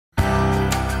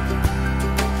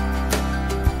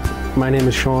My name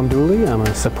is Sean Dooley. I'm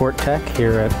a support tech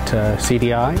here at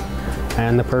CDI,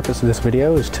 and the purpose of this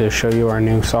video is to show you our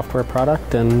new software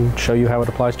product and show you how it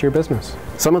applies to your business.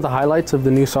 Some of the highlights of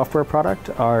the new software product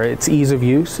are its ease of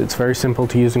use. It's very simple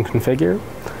to use and configure.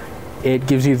 It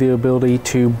gives you the ability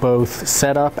to both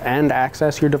set up and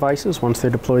access your devices once they're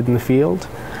deployed in the field,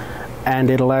 and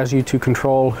it allows you to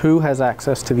control who has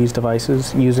access to these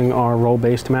devices using our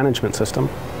role-based management system.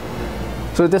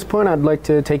 So at this point, I'd like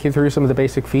to take you through some of the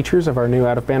basic features of our new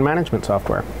out-of-band management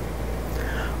software.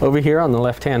 Over here on the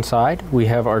left-hand side, we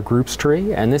have our groups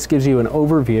tree, and this gives you an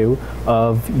overview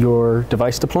of your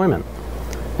device deployment.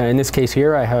 And in this case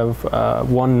here, I have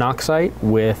one NOC site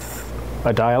with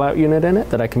a dial-out unit in it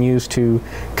that I can use to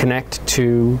connect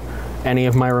to any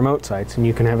of my remote sites, and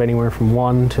you can have anywhere from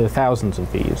 1 to thousands of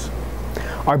these.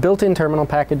 Our built-in terminal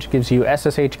package gives you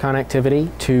SSH connectivity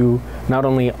to not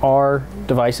only our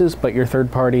devices, but your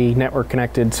third-party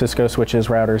network-connected Cisco switches,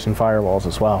 routers, and firewalls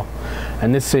as well.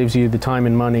 And this saves you the time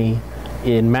and money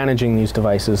in managing these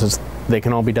devices, as they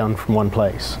can all be done from one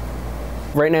place.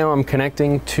 Right now I'm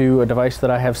connecting to a device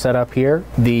that I have set up here.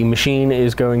 The machine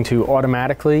is going to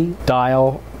automatically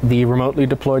dial the remotely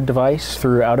deployed device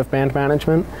through out-of-band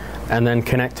management and then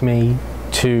connect me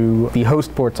to the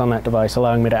host ports on that device,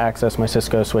 allowing me to access my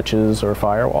Cisco switches or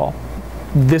firewall.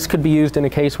 This could be used in a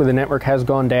case where the network has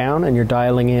gone down and you're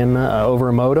dialing in over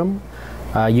a modem.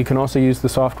 You can also use the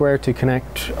software to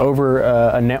connect over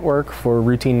a network for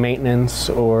routine maintenance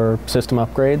or system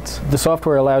upgrades. The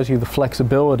software allows you the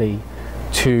flexibility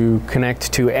to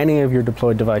connect to any of your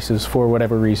deployed devices for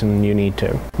whatever reason you need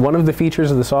to. One of the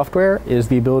features of the software is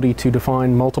the ability to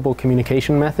define multiple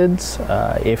communication methods.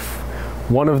 If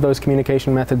one of those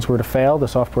communication methods were to fail, the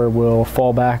software will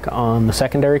fall back on the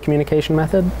secondary communication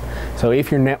method. So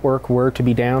if your network were to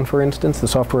be down, for instance, the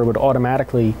software would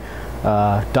automatically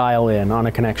dial in on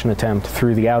a connection attempt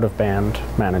through the out-of-band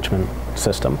management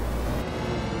system.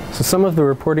 So some of the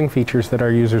reporting features that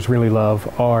our users really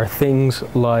love are things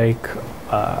like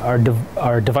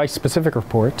our device-specific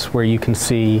reports, where you can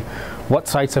see what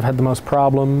sites have had the most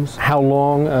problems, how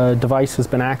long a device has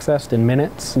been accessed in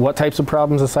minutes, what types of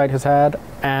problems a site has had,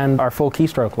 and our full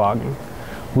keystroke logging.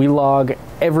 We log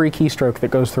every keystroke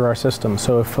that goes through our system,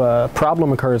 so if a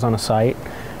problem occurs on a site,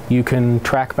 you can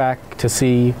track back to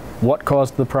see what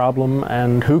caused the problem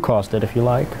and who caused it, if you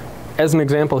like. As an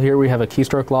example here, we have a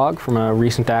keystroke log from a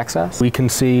recent access. We can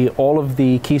see all of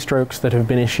the keystrokes that have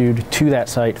been issued to that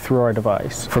site through our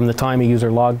device, from the time a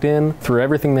user logged in, through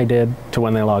everything they did, to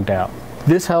when they logged out.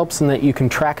 This helps in that you can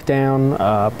track down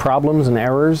problems and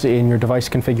errors in your device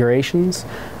configurations.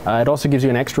 It also gives you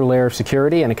an extra layer of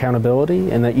security and accountability,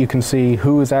 in that you can see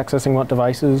who is accessing what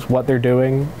devices, what they're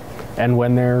doing, and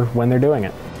when they're doing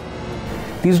it.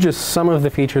 These are just some of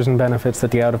the features and benefits that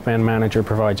the Out-of-Band Manager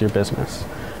provides your business.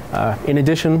 In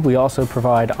addition, we also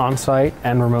provide on-site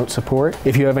and remote support.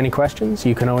 If you have any questions,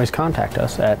 you can always contact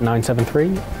us at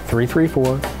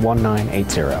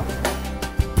 973-334-1980.